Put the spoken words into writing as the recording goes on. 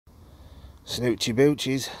Snoochie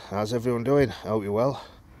Boochies, how's everyone doing? Hope you're well.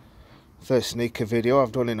 First sneaker video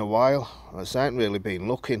I've done in a while. I haven't really been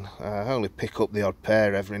looking. I only pick up the odd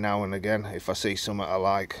pair every now and again if I see something I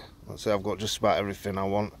like. Let's say I've got just about everything I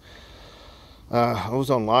want. I was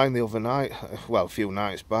online the other night, well, a few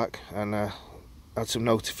nights back, and had some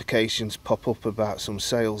notifications pop up about some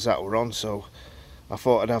sales that were on, so I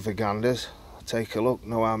thought I'd have a gander, take a look.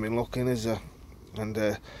 No harm in looking, is there? And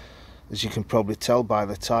as you can probably tell by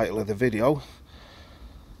the title of the video,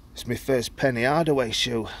 it's my first Penny Hardaway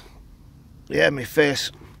shoe. Yeah, my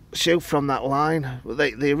first shoe from that line.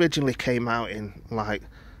 They originally came out in like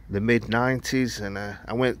the mid-90s, and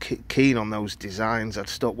I weren't keen on those designs. I'd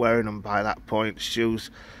stopped wearing them by that point.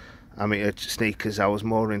 Shoes, I mean sneakers, I was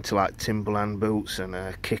more into like Timberland boots and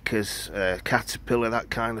Kickers, Caterpillar, that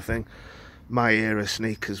kind of thing. My era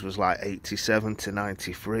sneakers was like 87 to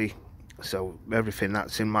 93. So everything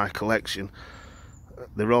that's in my collection,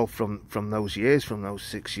 they're all from those years, from those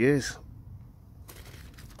 6 years.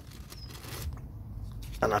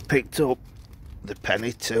 And I picked up the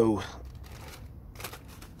Penny 2.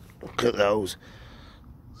 Look at those.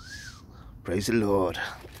 Praise the Lord.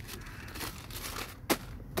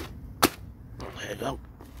 There you go.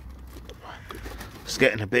 It's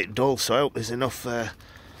getting a bit dull, so I hope there's enough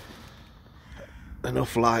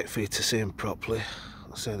light for you to see them properly.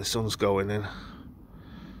 So the sun's going in.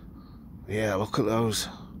 Yeah, look at those.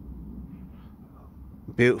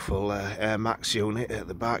 Beautiful Air Max unit at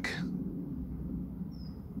the back.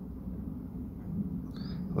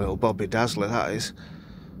 Little Bobby Dazzler, that is.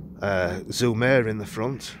 Zoom Air in the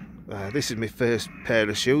front. This is my first pair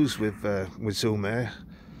of shoes with Zoom Air.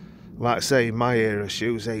 Like I say, my era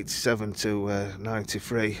shoes, 87 to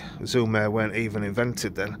 93. Zoom Air weren't even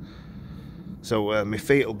invented then. So my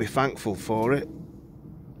feet will be thankful for it.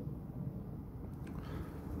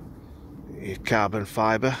 Your carbon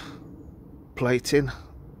fibre plating,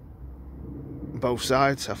 both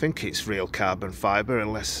sides. I think it's real carbon fibre,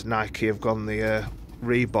 unless Nike have gone the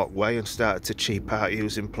Reebok way and started to cheap out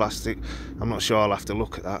using plastic. I'm not sure, I'll have to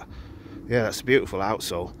look at that. Yeah, that's a beautiful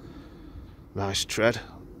outsole. Nice tread.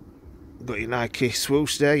 Got your Nike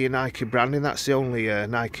swoosh there, your Nike branding. That's the only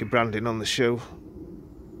Nike branding on the shoe.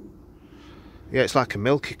 Yeah, it's like a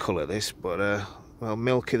milky colour, this, but well,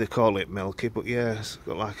 milky, they call it milky, but yeah, it's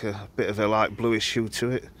got like a bit of a light bluish hue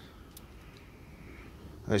to it.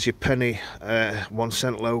 There's your Penny 1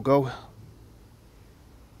 cent logo.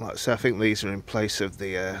 Like I say, I think these are in place of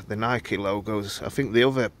the Nike logos. I think the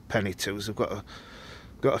other Penny 2s have got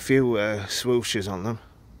a few swooshes on them.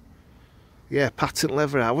 Yeah, patent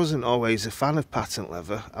leather. I wasn't always a fan of patent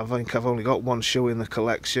leather. I think I've only got one shoe in the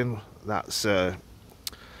collection. That's I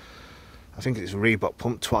think it's Reebok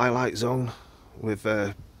Pump Twilight Zone with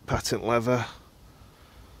patent leather.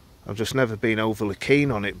 I've just never been overly keen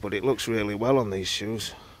on it, but it looks really well on these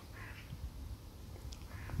shoes.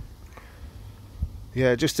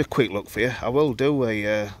 Yeah, just a quick look for you. I will do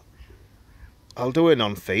I'll do it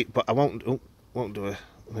on feet, but I won't do a,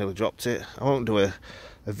 nearly dropped it. I won't do a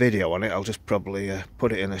video on it. I'll just probably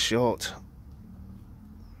put it in a short.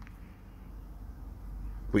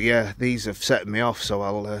 But yeah, these have set me off, so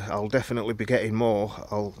I'll definitely be getting more.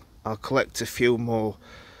 I'll collect a few more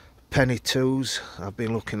Penny 2s. I've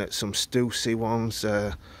been looking at some Stussy ones.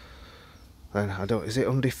 And I don't, is it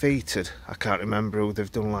Undefeated? I can't remember who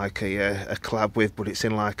they've done like a collab with, but it's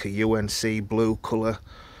in like a UNC blue colour,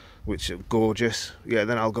 which is gorgeous. Yeah,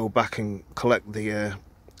 then I'll go back and collect the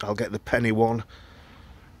I'll get the Penny 1.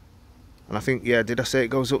 And I think, yeah, did I say it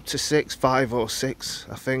goes up to 6, 5 or 6,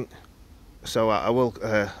 I think. So I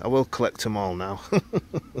will collect them all now.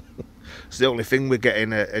 It's the only thing with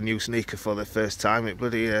getting a new sneaker for the first time. It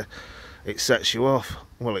bloody it sets you off.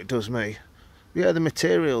 Well, it does me. Yeah, the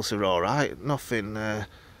materials are all right. Nothing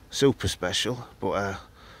super special, but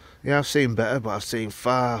yeah, I've seen better, but I've seen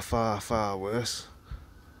far, far, far worse.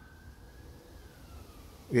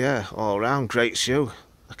 Yeah, all round great shoe.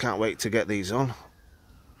 I can't wait to get these on.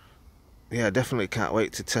 Yeah, definitely can't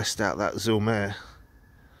wait to test out that Zoom Air.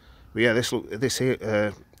 But yeah, this here,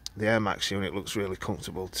 the Air Max unit looks really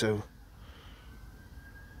comfortable too.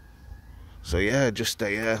 So yeah, just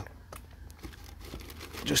a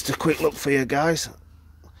quick look for you guys.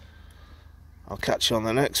 I'll catch you on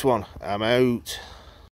the next one. I'm out.